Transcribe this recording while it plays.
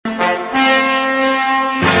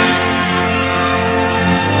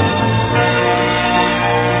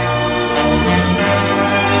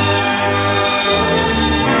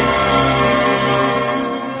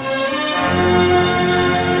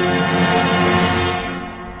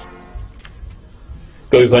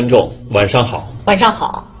各位观众，晚上好。晚上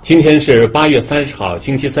好。今天是8月30号，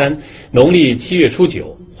星期三，农历7月初9。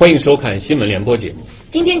欢迎收看新闻联播节目。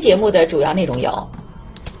今天节目的主要内容有：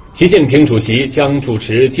习近平主席将主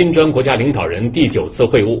持金砖国家领导人第9次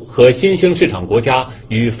会晤和新兴市场国家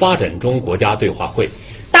与发展中国家对话会。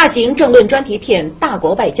大型政论专题片《大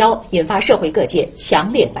国外交》引发社会各界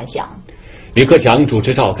强烈反响。李克强主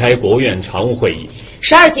持召开国务院常务会议。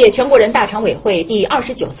12届全国人大常委会第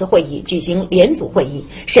29次会议举行联组会议，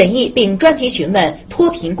审议并专题询问脱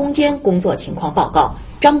贫攻坚工作情况报告。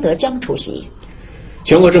张德江出席。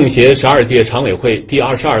全国政协12届常委会第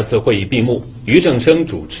22次会议闭幕，俞正声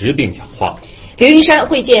主持并讲话。刘云山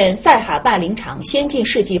会见塞罕坝林场先进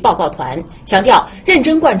事迹报告团，强调认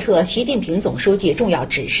真贯彻习近平总书记重要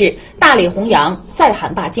指示，大力弘扬塞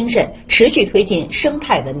罕坝精神，持续推进生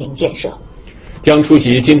态文明建设。将出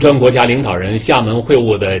席金砖国家领导人厦门会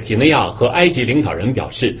晤的几内亚和埃及领导人表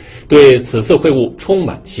示，对此次会晤充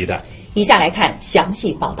满期待。以下来看详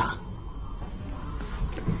细报道。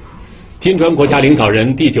金砖国家领导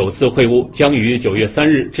人第9次会晤将于9月3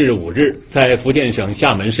日至5日在福建省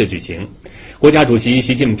厦门市举行。国家主席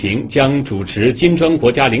习近平将主持金砖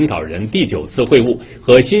国家领导人第9次会晤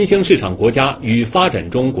和新兴市场国家与发展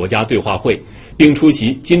中国家对话会，并出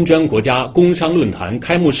席金砖国家工商论坛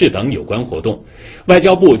开幕式等有关活动。外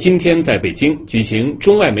交部今天在北京举行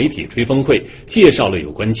中外媒体吹风会，介绍了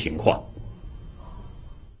有关情况。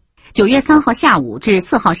9月3号下午至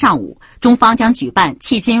4号上午，中方将举办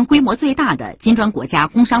迄今规模最大的金砖国家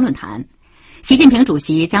工商论坛。习近平主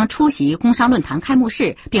席将出席工商论坛开幕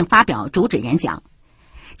式并发表主旨演讲。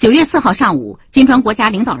9月4号上午，金砖国家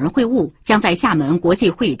领导人会晤将在厦门国际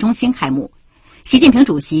会议中心开幕。习近平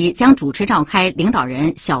主席将主持召开领导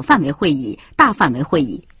人小范围会议、大范围会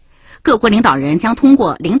议，各国领导人将通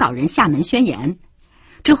过领导人厦门宣言。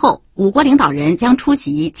之后，5国领导人将出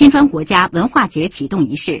席金砖国家文化节启动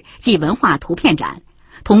仪式暨文化图片展、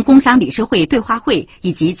同工商理事会对话会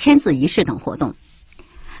以及签字仪式等活动。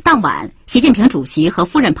当晚，习近平主席和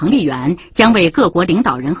夫人彭丽媛将为各国领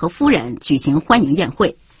导人和夫人举行欢迎宴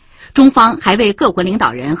会。中方还为各国领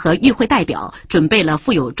导人和与会代表准备了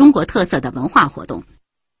富有中国特色的文化活动。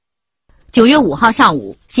9月5号上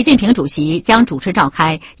午，习近平主席将主持召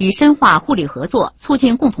开以深化互利合作、促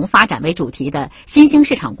进共同发展为主题的新兴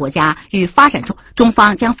市场国家与发展中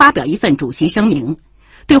方将发表一份主席声明。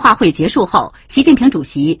对话会结束后，习近平主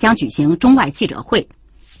席将举行中外记者会。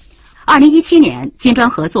2017年，金砖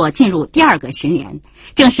合作进入第2个10年，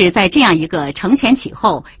正是在这样一个承前启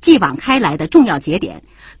后、继往开来的重要节点，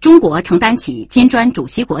中国承担起金砖主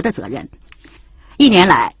席国的责任。1年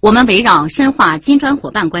来，我们围绕深化金砖伙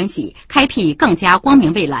伴关系、开辟更加光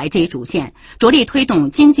明未来这一主线，着力推动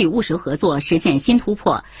经济务实合作实现新突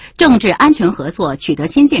破，政治安全合作取得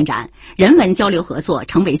新进展，人文交流合作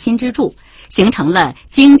成为新支柱，形成了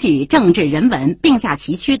经济、政治、人文并驾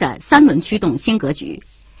齐驱的3轮驱动新格局。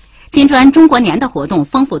金砖中国年的活动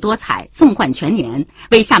丰富多彩，纵贯全年，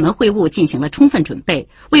为厦门会晤进行了充分准备，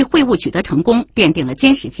为会晤取得成功奠定了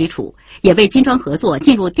坚实基础，也为金砖合作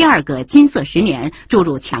进入第2个金色10年注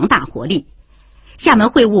入强大活力。厦门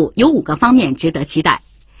会晤有5个方面值得期待：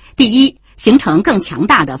第一，形成更强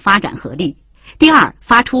大的发展合力；第二，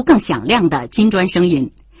发出更响亮的金砖声音；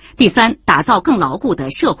第三，打造更牢固的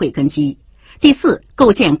社会根基；第四，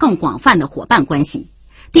构建更广泛的伙伴关系；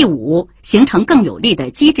第5，形成更有力的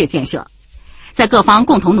机制建设。在各方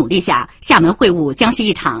共同努力下，厦门会晤将是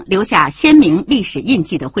一场留下鲜明历史印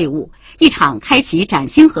记的会晤，一场开启崭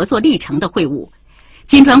新合作历程的会晤。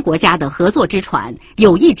金砖国家的合作之船、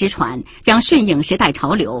友谊之船将顺应时代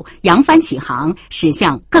潮流，扬帆起航，驶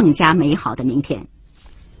向更加美好的明天。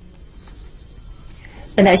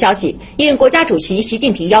本台消息，应国家主席习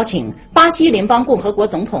近平邀请，巴西联邦共和国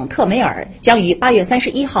总统特梅尔将于8月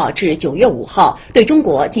31号至9月5号对中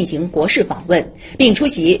国进行国事访问，并出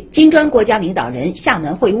席金砖国家领导人厦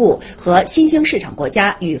门会晤和新兴市场国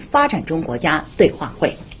家与发展中国家对话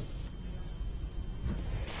会。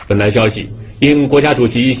本台消息，应国家主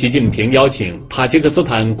席习近平邀请，塔吉克斯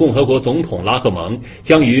坦共和国总统拉赫蒙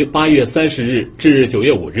将于8月30日至9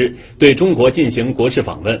月5日对中国进行国事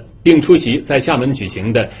访问，并出席在厦门举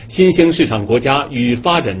行的新兴市场国家与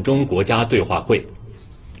发展中国家对话会。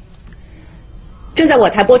正在我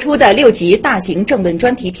台播出的6集大型政论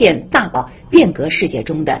专题片《大宝变革世界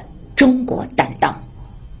中的中国担当》。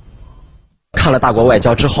看了大国外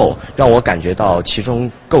交之后，让我感觉到其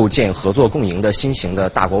中构建合作共赢的新型的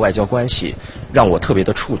大国外交关系，让我特别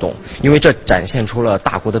的触动，因为这展现出了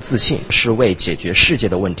大国的自信，是为解决世界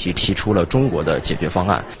的问题提出了中国的解决方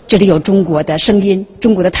案。这里有中国的声音，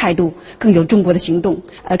中国的态度，更有中国的行动。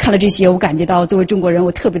看了这些，我感觉到作为中国人，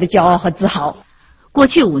我特别的骄傲和自豪。过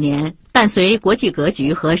去5年，伴随国际格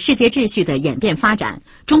局和世界秩序的演变发展，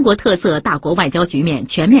中国特色大国外交局面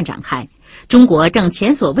全面展开，中国正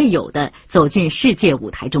前所未有地走进世界舞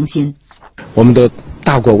台中心。我们的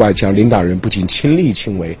大国外交领导人不仅亲力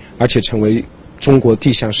亲为，而且成为中国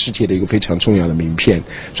递向世界的一个非常重要的名片。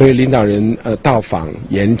所以领导人到访、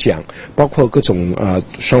演讲，包括各种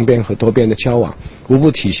双边和多边的交往，无不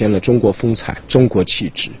体现了中国风采、中国气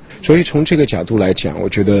质。所以从这个角度来讲，我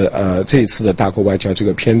觉得这一次的大国外交这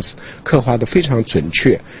个片子刻画得非常准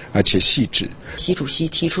确而且细致。习主席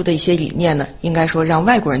提出的一些理念呢，应该说让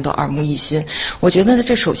外国人都耳目一新。我觉得呢，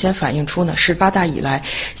这首先反映出呢18大以来，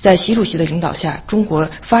在习主席的领导下，中国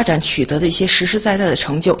发展取得的一些实实在在的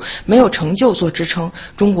成就。没有成就做支撑，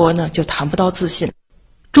中国呢就谈不到自信。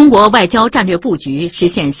中国外交战略布局实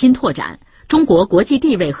现新拓展，中国国际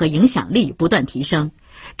地位和影响力不断提升。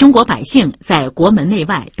中国百姓在国门内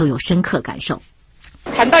外都有深刻感受。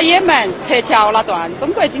看到也门撤侨那段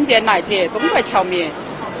中国经建来接中国侨民，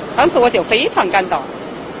当时我就非常感动。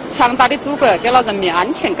强大的祖国给了人民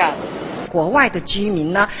安全感。国外的居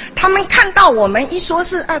民呢，他们看到我们一说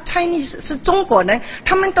是Chinese 是中国人，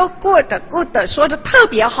他们都过得说的特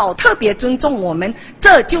别好，特别尊重我们，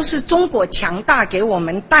这就是中国强大给我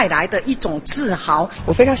们带来的一种自豪。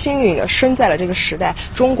我非常幸运的生在了这个时代，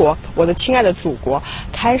中国，我的亲爱的祖国，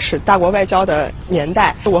开始大国外交的年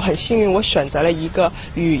代。我很幸运，我选择了一个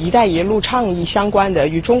与“一带一路”倡议相关的、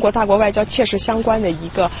与中国大国外交切实相关的一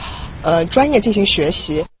个专业进行学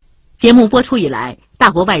习。节目播出以来，大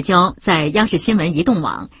国外交在央视新闻移动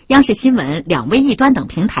网、央视新闻2微一端等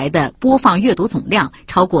平台的播放阅读总量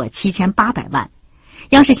超过7800万。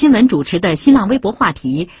央视新闻主持的新浪微博话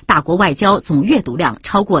题大国外交总阅读量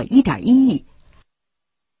超过1.1亿。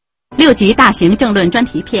6集大型政论专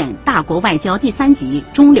题片《大国外交》第3集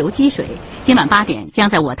《中流击水》，今晚8点将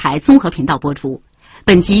在我台综合频道播出。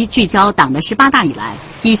本集聚焦党的18大以来，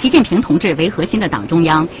以习近平同志为核心的党中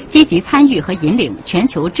央积极参与和引领全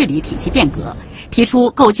球治理体系变革，提出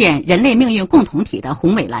构建人类命运共同体的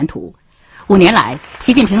宏伟蓝图。5年来，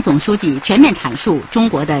习近平总书记全面阐述中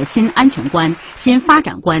国的新安全观、新发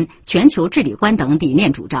展观、全球治理观等理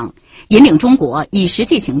念主张，引领中国以实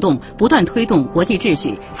际行动不断推动国际秩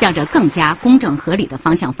序向着更加公正合理的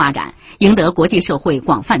方向发展，赢得国际社会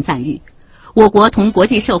广泛赞誉。我国同国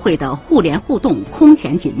际社会的互联互动空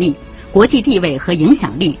前紧密，国际地位和影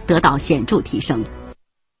响力得到显著提升。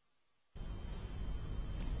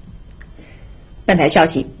本台消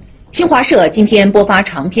息，新华社今天播发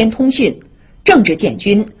长篇通讯：政治建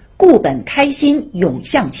军，固本开新，勇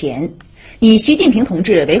向前。以习近平同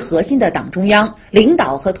志为核心的党中央领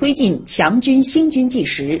导和推进强军兴军纪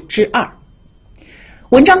实之2。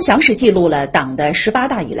文章详实记录了党的18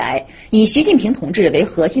大以来，以习近平同志为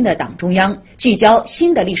核心的党中央聚焦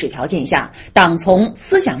新的历史条件下，党从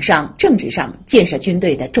思想上、政治上建设军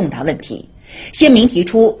队的重大问题，鲜明提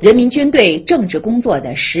出人民军队政治工作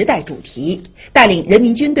的时代主题，带领人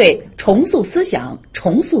民军队重塑思想、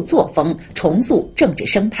重塑作风、重塑政治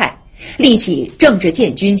生态，立起政治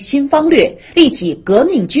建军新方略，立起革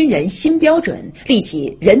命军人新标准，立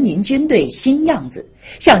起人民军队新样子，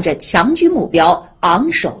向着强军目标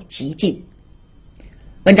昂首急进。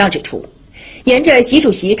文章指出，沿着习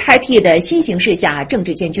主席开辟的新形势下政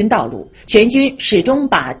治建军道路，全军始终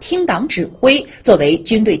把听党指挥作为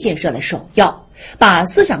军队建设的首要，把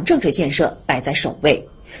思想政治建设摆在首位，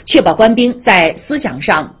确保官兵在思想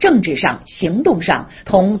上、政治上、行动上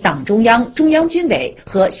同党中央、中央军委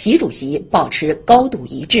和习主席保持高度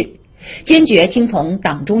一致，坚决听从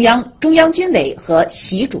党中央、中央军委和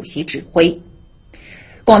习主席指挥。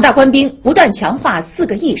广大官兵不断强化4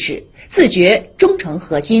个意识，自觉忠诚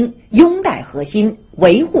核心、拥戴核心、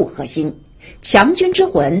维护核心，强军之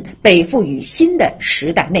魂被赋予新的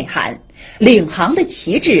时代内涵，领航的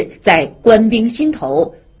旗帜在官兵心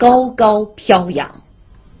头高高飘扬。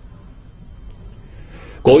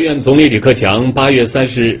国务院总理李克强8月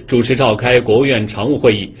30日主持召开国务院常务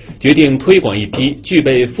会议，决定推广一批具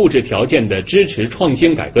备复制条件的支持创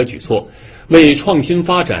新改革举措，为创新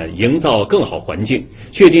发展营造更好环境，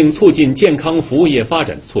确定促进健康服务业发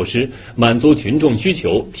展措施，满足群众需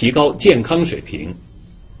求，提高健康水平。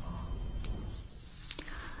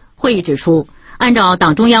会议指出，按照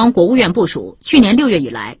党中央、国务院部署，去年6月以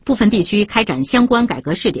来，部分地区开展相关改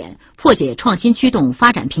革试点，破解创新驱动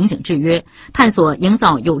发展瓶颈制约，探索营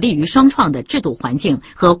造有利于双创的制度环境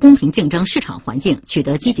和公平竞争市场环境，取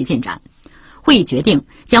得积极进展。会议决定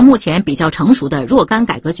将目前比较成熟的若干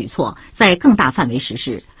改革举措在更大范围实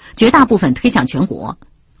施，绝大部分推向全国。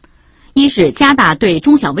一是加大对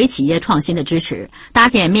中小微企业创新的支持，搭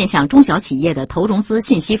建面向中小企业的投融资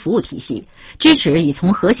信息服务体系，支持以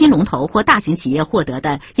从核心龙头或大型企业获得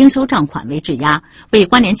的应收账款为质押，为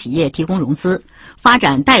关联企业提供融资，发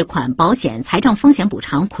展贷款、保险、财政风险补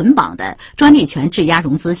偿捆绑的专利权质押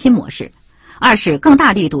融资新模式。二是更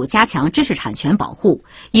大力度加强知识产权保护，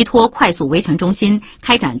依托快速维权中心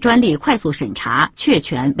开展专利快速审查、确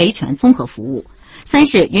权、维权综合服务。三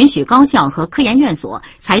是允许高校和科研院所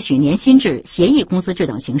采取年薪制、协议工资制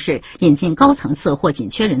等形式引进高层次或紧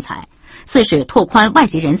缺人才。四是拓宽外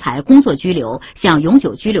籍人才工作居留向永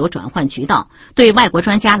久居留转换渠道，对外国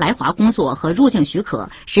专家来华工作和入境许可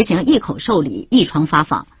实行一口受理、一窗发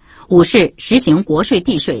放。五是实行国税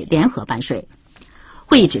地税联合办税。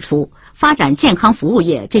会议指出，发展健康服务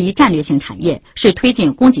业这一战略性产业是推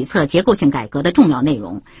进供给侧结构性改革的重要内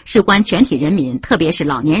容，事关全体人民，特别是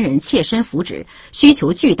老年人切身福祉，需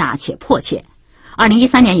求巨大且迫切。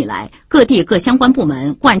2013年以来，各地各相关部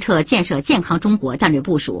门贯彻建设健康中国战略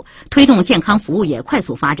部署，推动健康服务业快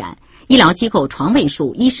速发展，医疗机构床位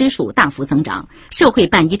数、医师数大幅增长，社会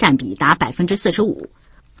办医占比达 45%。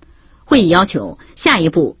会议要求，下一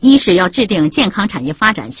步一是要制定健康产业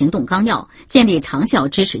发展行动纲要，建立长效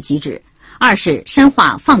支持机制；二是深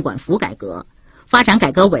化放管服改革。发展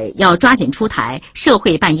改革委要抓紧出台社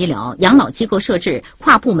会办医疗、养老机构设置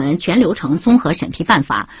跨部门全流程综合审批办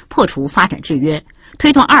法，破除发展制约，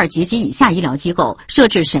推动2级及以下医疗机构设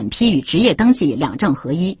置审批与执业登记两证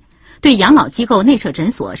合一，对养老机构内设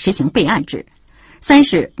诊所实行备案制。三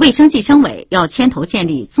是卫生计生委要牵头建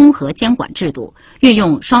立综合监管制度，运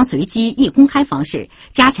用双随机、一公开方式，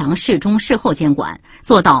加强事中事后监管，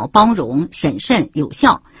做到包容、审慎、有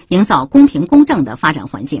效，营造公平公正的发展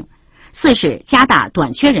环境。四是加大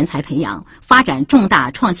短缺人才培养，发展重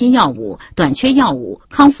大创新药物、短缺药物、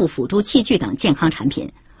康复辅助器具等健康产品。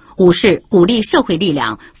五是鼓励社会力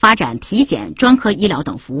量发展体检、专科医疗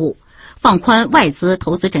等服务，放宽外资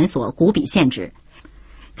投资诊所股比限制。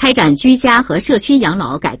开展居家和社区养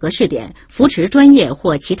老改革试点，扶持专业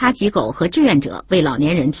或其他机构和志愿者为老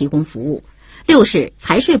年人提供服务。六是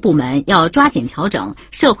财税部门要抓紧调整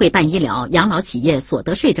社会办医疗、养老企业所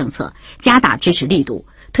得税政策，加大支持力度，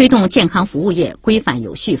推动健康服务业规范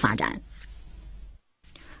有序发展。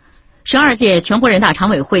12届全国人大常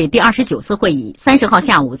委会第29次会议30号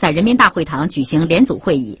下午在人民大会堂举行联组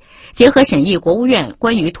会议，结合审议国务院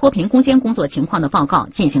关于脱贫攻坚工作情况的报告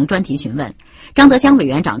进行专题询问。张德江委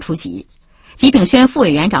员长出席，吉炳轩副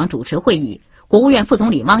委员长主持会议，国务院副总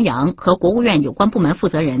理汪洋和国务院有关部门负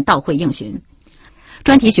责人到会应询。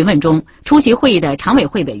专题询问中，出席会议的常委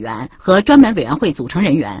会委员和专门委员会组成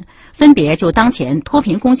人员分别就当前脱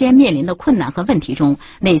贫攻坚面临的困难和问题中，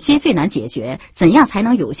哪些最难解决，怎样才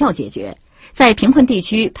能有效解决，在贫困地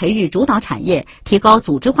区培育主导产业、提高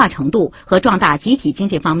组织化程度和壮大集体经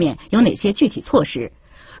济方面有哪些具体措施，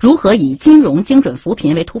如何以金融精准扶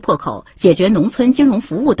贫为突破口，解决农村金融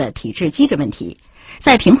服务的体制机制问题，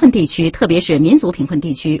在贫困地区，特别是民族贫困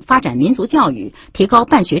地区，发展民族教育、提高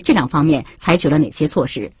办学质量方面采取了哪些措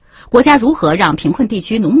施？国家如何让贫困地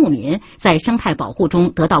区农牧民在生态保护中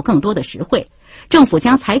得到更多的实惠？政府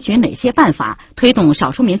将采取哪些办法推动少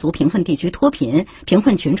数民族贫困地区脱贫、贫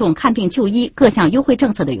困群众看病就医各项优惠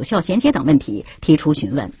政策的有效衔接等问题提出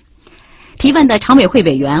询问。提问的常委会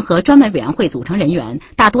委员和专门委员会组成人员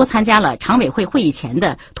大多参加了常委会会议前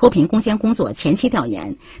的脱贫攻坚工作前期调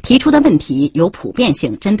研，提出的问题有普遍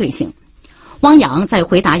性、针对性。汪洋在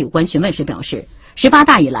回答有关询问时表示，18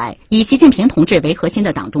大以来，以习近平同志为核心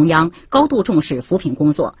的党中央高度重视扶贫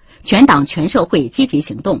工作，全党全社会积极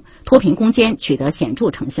行动，脱贫攻坚取得显著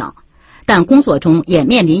成效。但工作中也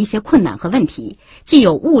面临一些困难和问题，既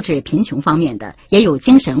有物质贫穷方面的，也有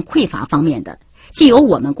精神匮乏方面的，既有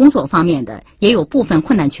我们工作方面的，也有部分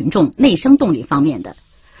困难群众内生动力方面的。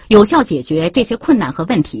有效解决这些困难和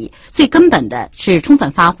问题，最根本的是充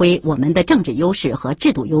分发挥我们的政治优势和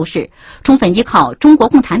制度优势，充分依靠中国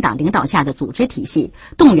共产党领导下的组织体系、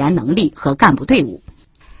动员能力和干部队伍。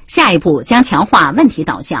下一步将强化问题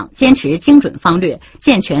导向，坚持精准方略，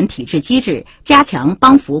健全体制机制，加强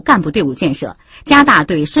帮扶干部队伍建设，加大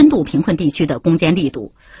对深度贫困地区的攻坚力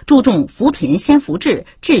度，注重扶贫先扶治，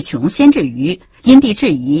治穷先治愚，因地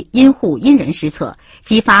制宜，因户因人施策，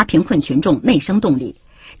激发贫困群众内生动力。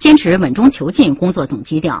坚持稳中求进工作总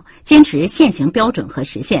基调，坚持现行标准和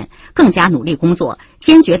实现，更加努力工作，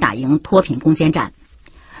坚决打赢脱贫攻坚战。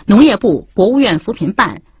农业部、国务院扶贫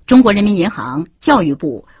办、中国人民银行、教育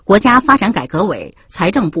部、国家发展改革委、财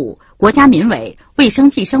政部、国家民委、卫生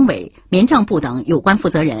计生委、民政部等有关负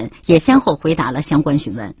责人也先后回答了相关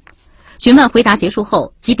询问。询问回答结束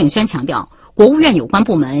后，吉炳轩强调，国务院有关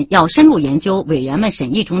部门要深入研究委员们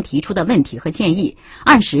审议中提出的问题和建议，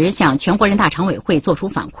按时向全国人大常委会作出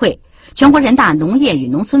反馈。全国人大农业与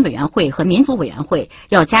农村委员会和民族委员会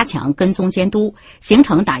要加强跟踪监督，形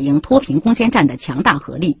成打赢脱贫攻坚战的强大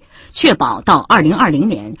合力，确保到2020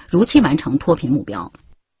年如期完成脱贫目标。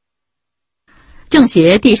政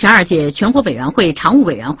协第12届全国委员会常务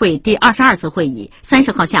委员会第22次会议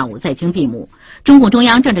30号下午在京闭幕，中共中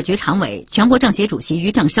央政治局常委、全国政协主席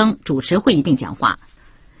俞正声主持会议并讲话。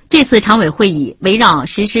这次常委会议围绕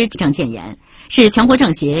实施基政建言，是全国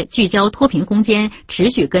政协聚焦脱贫攻坚、持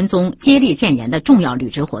续跟踪、接力建言的重要履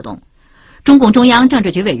职活动。中共中央政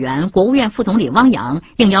治局委员、国务院副总理汪洋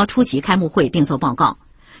应邀出席开幕会并作报告。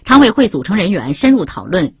常委会组成人员深入讨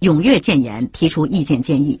论，踊跃建言，提出意见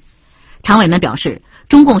建议。常委们表示，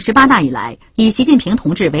中共18大以来，以习近平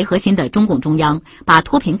同志为核心的中共中央把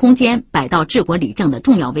脱贫攻坚摆到治国理政的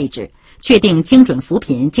重要位置，确定精准扶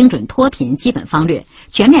贫、精准脱贫基本方略，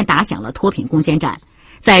全面打响了脱贫攻坚战。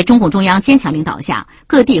在中共中央坚强领导下，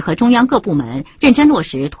各地和中央各部门认真落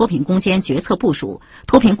实脱贫攻坚决策部署，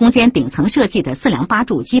脱贫攻坚顶层设计的4梁8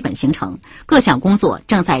柱基本形成，各项工作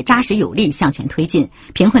正在扎实有力向前推进，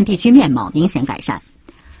贫困地区面貌明显改善。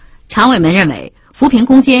常委们认为，扶贫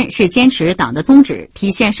攻坚是坚持党的宗旨、体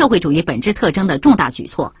现社会主义本质特征的重大举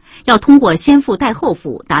措，要通过先富带后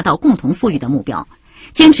富达到共同富裕的目标。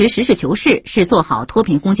坚持实事求是是做好脱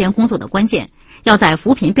贫攻坚工作的关键，要在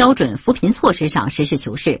扶贫标准、扶贫措施上实事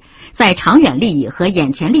求是，在长远利益和眼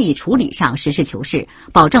前利益处理上实事求是，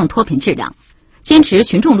保证脱贫质量。坚持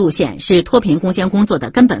群众路线是脱贫攻坚工作的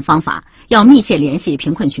根本方法，要密切联系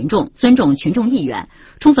贫困群众，尊重群众意愿，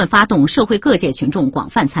充分发动社会各界群众广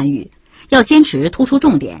泛参与。要坚持突出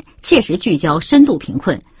重点，切实聚焦深度贫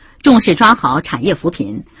困，重视抓好产业扶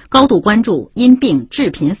贫，高度关注因病致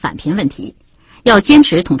贫返贫问题。要坚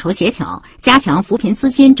持统筹协调，加强扶贫资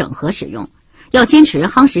金整合使用。要坚持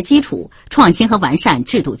夯实基础，创新和完善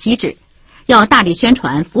制度机制。要大力宣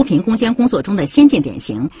传扶贫攻坚工作中的先进典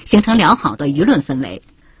型，形成良好的舆论氛围。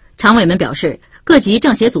常委们表示，各级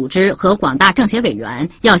政协组织和广大政协委员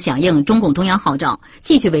要响应中共中央号召，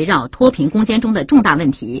继续围绕脱贫攻坚中的重大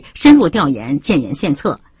问题深入调研、建言献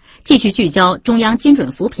策，继续聚焦中央精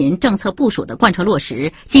准扶贫政策部署的贯彻落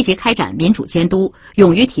实，积极开展民主监督，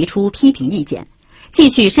勇于提出批评意见，继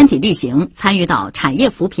续身体力行参与到产业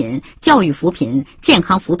扶贫、教育扶贫、健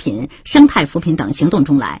康扶贫、生态扶贫等行动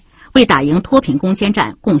中来，为打赢脱贫攻坚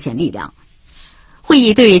战贡献力量。会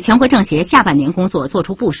议对全国政协下半年工作作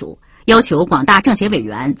出部署，要求广大政协委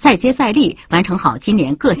员再接再厉，完成好今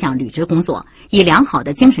年各项履职工作，以良好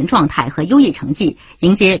的精神状态和优异成绩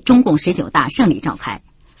迎接中共19大胜利召开。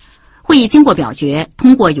会议经过表决，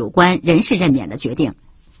通过有关人事任免的决定。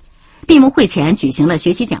闭幕会前举行了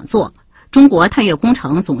学习讲座，中国探月工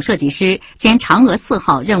程总设计师兼嫦娥4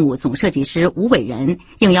号任务总设计师吴伟仁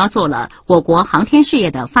应邀做了我国航天事业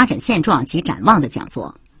的发展现状及展望的讲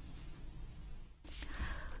座。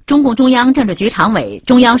中共中央政治局常委、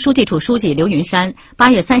中央书记处书记刘云山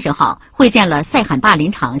8月30号会见了塞罕坝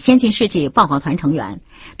林场先进事迹报告团成员，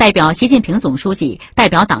代表习近平总书记、代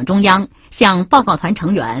表党中央向报告团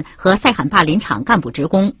成员和塞罕坝林场干部职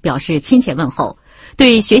工表示亲切问候，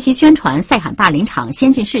对学习宣传塞罕坝林场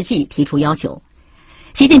先进事迹提出要求。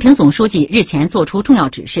习近平总书记日前作出重要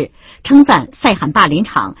指示，称赞塞罕坝林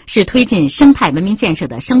场是推进生态文明建设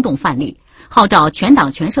的生动范例，号召全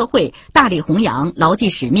党全社会大力弘扬牢记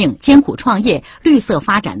使命、艰苦创业、绿色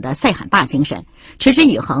发展的塞罕坝精神，持之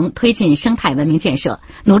以恒推进生态文明建设，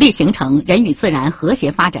努力形成人与自然和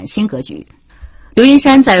谐发展新格局。刘云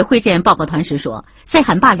山在会见报告团时说，塞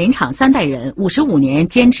罕坝林场3代人55年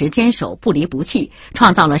坚持坚守、不离不弃，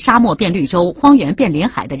创造了沙漠变绿洲、荒原变林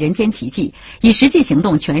海的人间奇迹，以实际行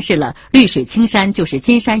动诠释了绿水青山就是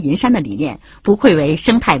金山银山的理念，不愧为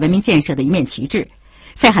生态文明建设的一面旗帜。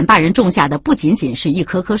塞罕坝人种下的不仅仅是一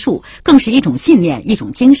棵棵树，更是一种信念、一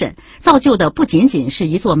种精神，造就的不仅仅是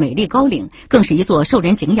一座美丽高岭，更是一座受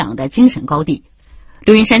人敬仰的精神高地。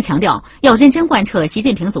刘云山强调，要认真贯彻习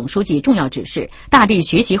近平总书记重要指示，大力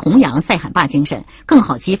学习弘扬塞罕坝精神，更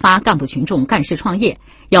好激发干部群众干事创业，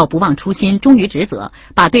要不忘初心，忠于职责，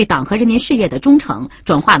把对党和人民事业的忠诚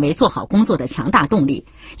转化为做好工作的强大动力，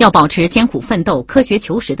要保持艰苦奋斗、科学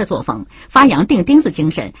求实的作风，发扬钉钉子精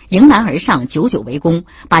神，迎难而上，久久为功，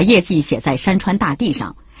把业绩写在山川大地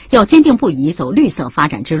上。要坚定不移走绿色发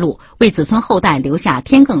展之路，为子孙后代留下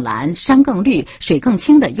天更蓝、山更绿、水更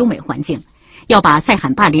清的优美环境。要把塞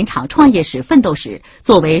罕坝林场创业史、奋斗史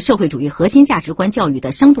作为社会主义核心价值观教育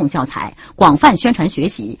的生动教材，广泛宣传学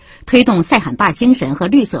习，推动塞罕坝精神和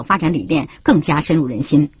绿色发展理念更加深入人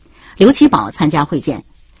心。刘奇葆参加会见。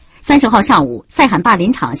30号上午，塞罕坝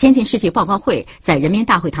林场先进事迹报告会在人民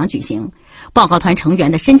大会堂举行。报告团成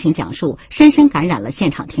员的深情讲述，深深感染了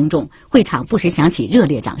现场听众，会场不时响起热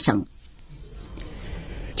烈掌声。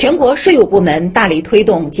全国税务部门大力推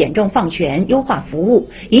动简政放权、优化服务，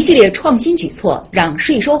一系列创新举措让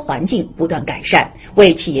税收环境不断改善，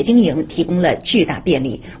为企业经营提供了巨大便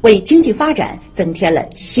利，为经济发展增添了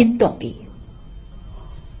新动力。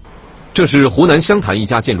这是湖南湘潭一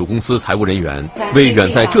家建筑公司财务人员为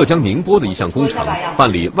远在浙江宁波的一项工程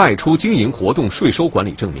办理外出经营活动税收管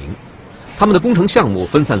理证明。他们的工程项目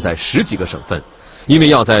分散在10几个省份，因为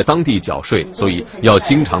要在当地缴税，所以要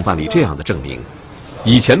经常办理这样的证明。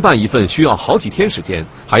以前办一份需要好几天时间，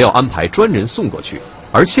还要安排专人送过去，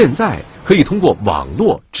而现在可以通过网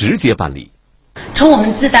络直接办理。从我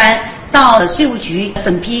们制单到税务局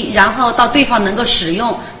审批，然后到对方能够使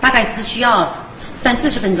用，大概只需要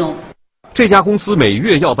30-40分钟。这家公司每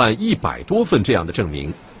月要办100多份这样的证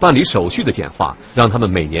明，办理手续的简化让他们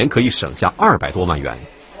每年可以省下200多万元。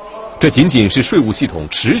这仅仅是税务系统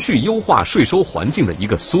持续优化税收环境的一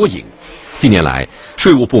个缩影。近年来，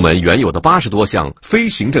税务部门原有的80多项非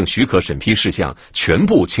行政许可审批事项全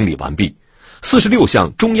部清理完毕，46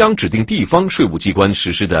项中央指定地方税务机关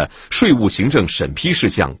实施的税务行政审批事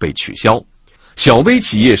项被取消，小微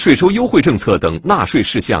企业税收优惠政策等纳税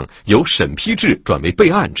事项由审批制转为备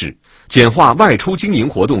案制，简化外出经营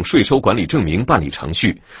活动税收管理证明办理程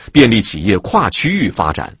序，便利企业跨区域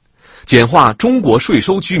发展，简化中国税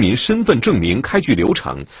收居民身份证明开具流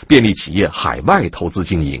程，便利企业海外投资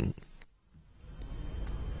经营。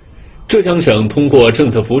浙江省通过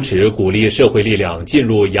政策扶持，鼓励社会力量进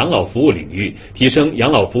入养老服务领域，提升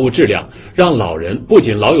养老服务质量，让老人不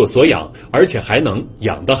仅老有所养，而且还能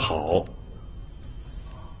养得好。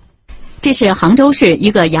这是杭州市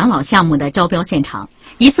一个养老项目的招标现场，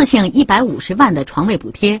一次性150万的床位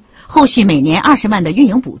补贴，后续每年20万的运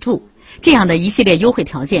营补助，这样的一系列优惠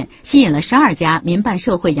条件吸引了12家民办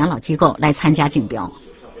社会养老机构来参加竞标。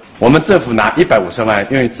我们政府拿150万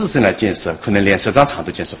用于自身来建设，可能连10张床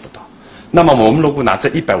都建设不到。那么我们如果拿这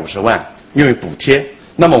150万用于补贴，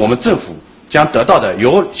那么我们政府将得到的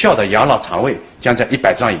有效的养老床位将在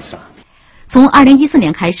100张以上。从2014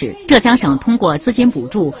年开始，浙江省通过资金补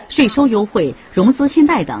助、税收优惠、融资信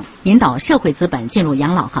贷等，引导社会资本进入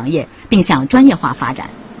养老行业，并向专业化发展。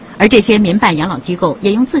而这些民办养老机构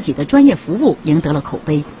也用自己的专业服务赢得了口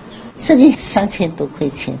碑。这里3000多块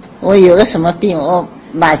钱，我有了什么病，我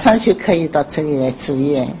马上就可以到这里来住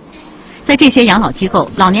院。在这些养老机构，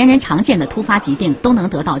老年人常见的突发疾病都能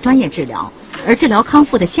得到专业治疗，而治疗康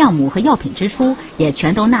复的项目和药品支出也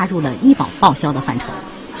全都纳入了医保报销的范畴。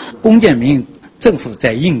公建民政府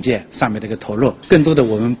在硬件上面的一个投入，更多的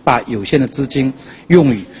我们把有限的资金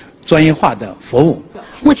用于专业化的服务。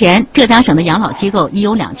目前，浙江省的养老机构已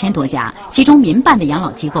有2000多家，其中民办的养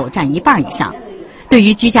老机构占1半以上。对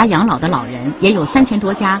于居家养老的老人，也有3000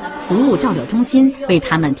多家服务照料中心为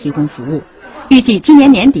他们提供服务。预计今年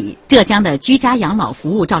年底，浙江的居家养老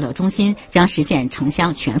服务照料中心将实现城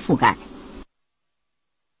乡全覆盖。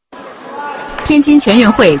天津全运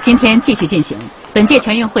会今天继续进行，本届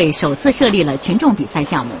全运会首次设立了群众比赛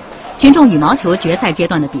项目。群众羽毛球决赛阶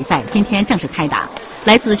段的比赛今天正式开打，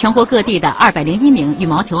来自全国各地的201名羽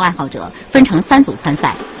毛球爱好者分成3组参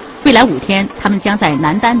赛。未来5天，他们将在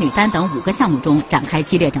男单、女单等5个项目中展开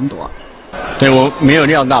激烈争夺。对，我没有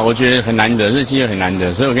料到，我觉得很难得，这机会很难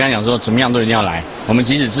得，所以我跟他讲说，怎么样都一定要来。我们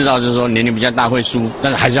即使知道就是说年龄比较大会输，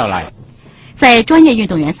但是还是要来。在专业运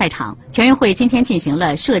动员赛场，全运会今天进行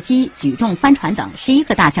了射击、举重、帆船等11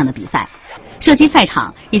个大项的比赛。射击赛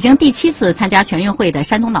场已经第7次参加全运会的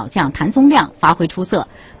山东老将谭宗亮发挥出色，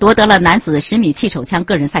夺得了男子10米气手枪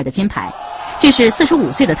个人赛的金牌。这是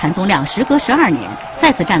45岁的谭宗亮时隔12年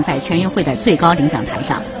再次站在全运会的最高领奖台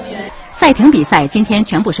上。赛艇比赛今天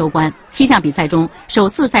全部收官，7项比赛中，首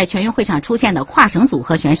次在全运会上出现的跨省组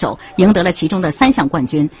合选手赢得了其中的3项冠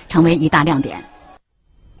军，成为一大亮点。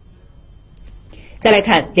再来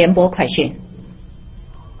看联播快讯。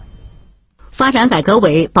发展改革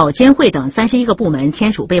委、保监会等31个部门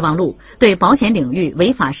签署备忘录，对保险领域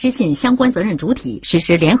违法失信相关责任主体实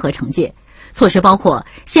施联合惩戒。措施包括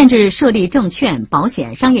限制设立证券、保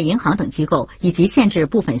险、商业银行等机构，以及限制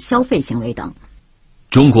部分消费行为等。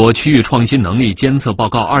中国区域创新能力监测报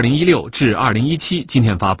告2016至2017今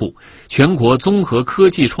天发布，全国综合科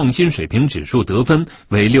技创新水平指数得分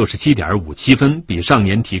为67.57分，比上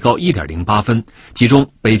年提高1.08分。其中，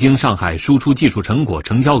北京、上海输出技术成果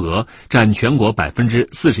成交额占全国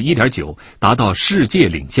41.9%，达到世界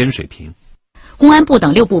领先水平。公安部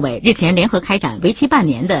等6部委日前联合开展为期半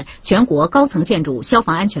年的全国高层建筑消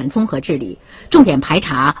防安全综合治理，重点排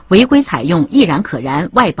查违规采用易燃可燃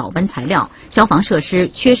外保温材料、消防设施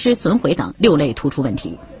缺失损毁等6类突出问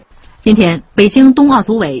题。今天，北京冬奥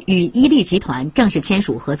组委与伊利集团正式签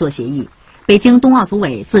署合作协议。北京冬奥组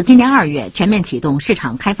委自今年2月全面启动市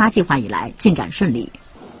场开发计划以来，进展顺利。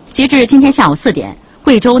截至今天下午4点，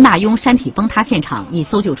贵州纳雍山体崩塌现场已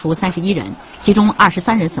搜救出31人，其中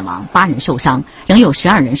23人死亡，8人受伤，仍有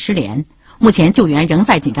12人失联。目前救援仍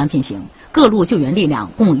在紧张进行，各路救援力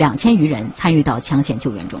量共2000余人参与到抢险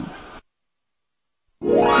救援中。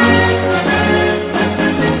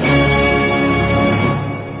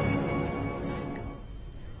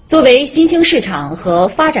作为新兴市场和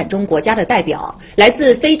发展中国家的代表，来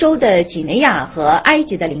自非洲的几内亚和埃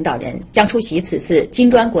及的领导人将出席此次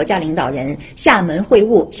金砖国家领导人厦门会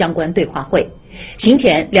晤相关对话会。行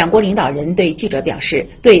前，两国领导人对记者表示，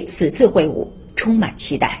对此次会晤充满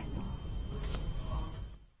期待。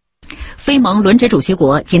非盟轮值主席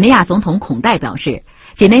国几内亚总统孔代表示，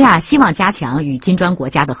几内亚希望加强与金砖国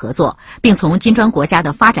家的合作，并从金砖国家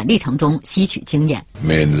的发展历程中吸取经验。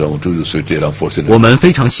我们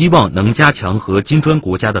非常希望能加强和金砖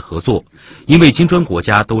国家的合作，因为金砖国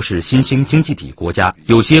家都是新兴经济体国家，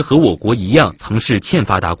有些和我国一样曾是欠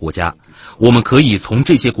发达国家。我们可以从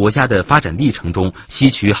这些国家的发展历程中吸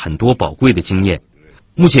取很多宝贵的经验。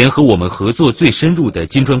目前和我们合作最深入的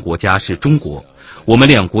金砖国家是中国。我们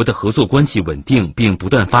两国的合作关系稳定并不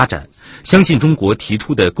断发展，相信中国提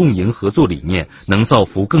出的共赢合作理念能造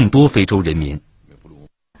福更多非洲人民。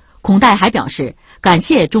孔代还表示，感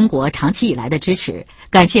谢中国长期以来的支持，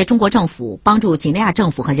感谢中国政府帮助几内亚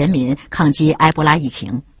政府和人民抗击埃博拉疫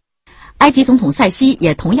情。埃及总统塞西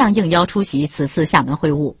也同样应邀出席此次厦门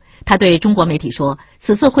会晤。他对中国媒体说，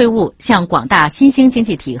此次会晤向广大新兴经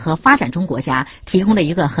济体和发展中国家提供了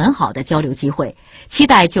一个很好的交流机会，期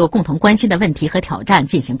待就共同关心的问题和挑战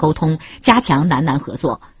进行沟通，加强南南合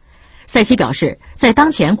作。塞西表示，在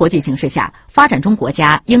当前国际形势下，发展中国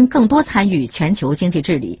家应更多参与全球经济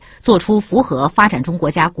治理，做出符合发展中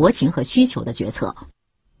国家国情和需求的决策。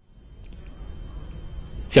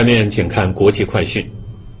下面请看国际快讯。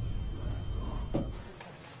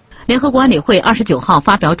联合国安理会29号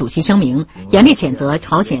发表主席声明，严厉谴责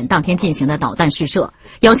朝鲜当天进行的导弹试射，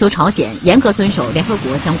要求朝鲜严格遵守联合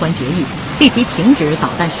国相关决议，立即停止导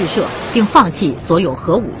弹试射，并放弃所有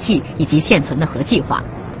核武器以及现存的核计划。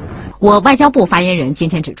我外交部发言人今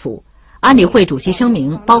天指出，安理会主席声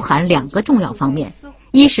明包含2个重要方面：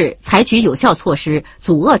一是采取有效措施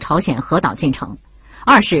阻遏朝鲜核导进程；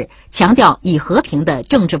二是强调以和平的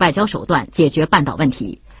政治外交手段解决半岛问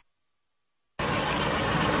题。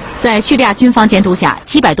在叙利亚军方监督下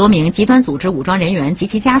，700多名极端组织武装人员及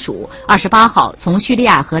其家属28号从叙利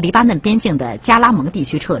亚和黎巴嫩边境的加拉蒙地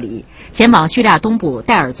区撤离，前往叙利亚东部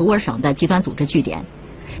戴尔祖尔省的极端组织据点。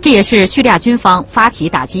这也是叙利亚军方发起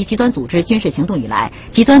打击极端组织军事行动以来，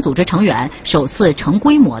极端组织成员首次成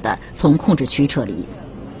规模的从控制区撤离。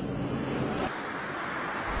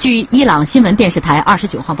据伊朗新闻电视台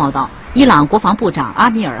29号报道，伊朗国防部长阿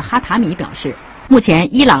米尔哈塔米表示，目前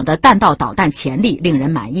伊朗的弹道导弹潜力令人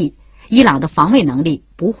满意，伊朗的防卫能力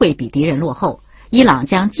不会比敌人落后，伊朗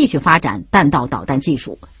将继续发展弹道导弹技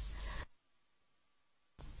术。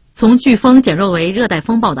从飓风减弱为热带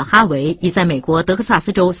风暴的哈维已在美国德克萨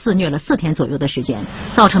斯州肆虐了4天左右的时间，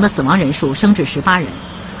造成的死亡人数升至18人。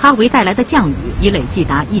哈维带来的降雨已累计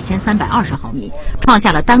达1320毫米，创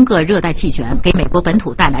下了单个热带气旋给美国本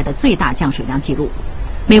土带来的最大降水量记录。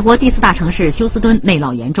美国第4大城市休斯敦内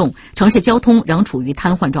涝严重，城市交通仍处于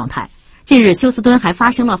瘫痪状态。近日，休斯敦还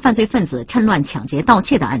发生了犯罪分子趁乱抢劫盗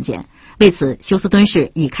窃的案件，为此，休斯敦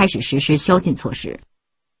市已开始实施宵禁措施。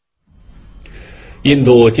印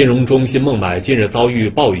度金融中心孟买近日遭遇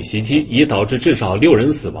暴雨袭击，已导致至少6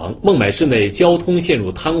人死亡，孟买市内交通陷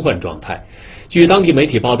入瘫痪状态。据当地媒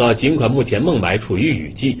体报道，尽管目前孟买处于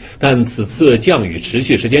雨季，但此次降雨持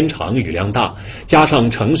续时间长，雨量大，加上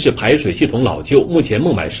城市排水系统老旧，目前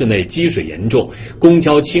孟买市内积水严重，公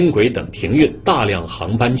交、轻轨等停运，大量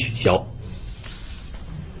航班取消。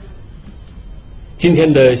今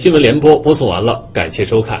天的新闻联播播送完了，感谢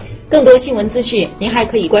收看。更多新闻资讯，您还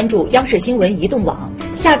可以关注央视新闻移动网，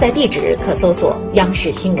下载地址可搜索央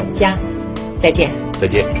视新闻加。再见。再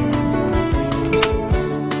见。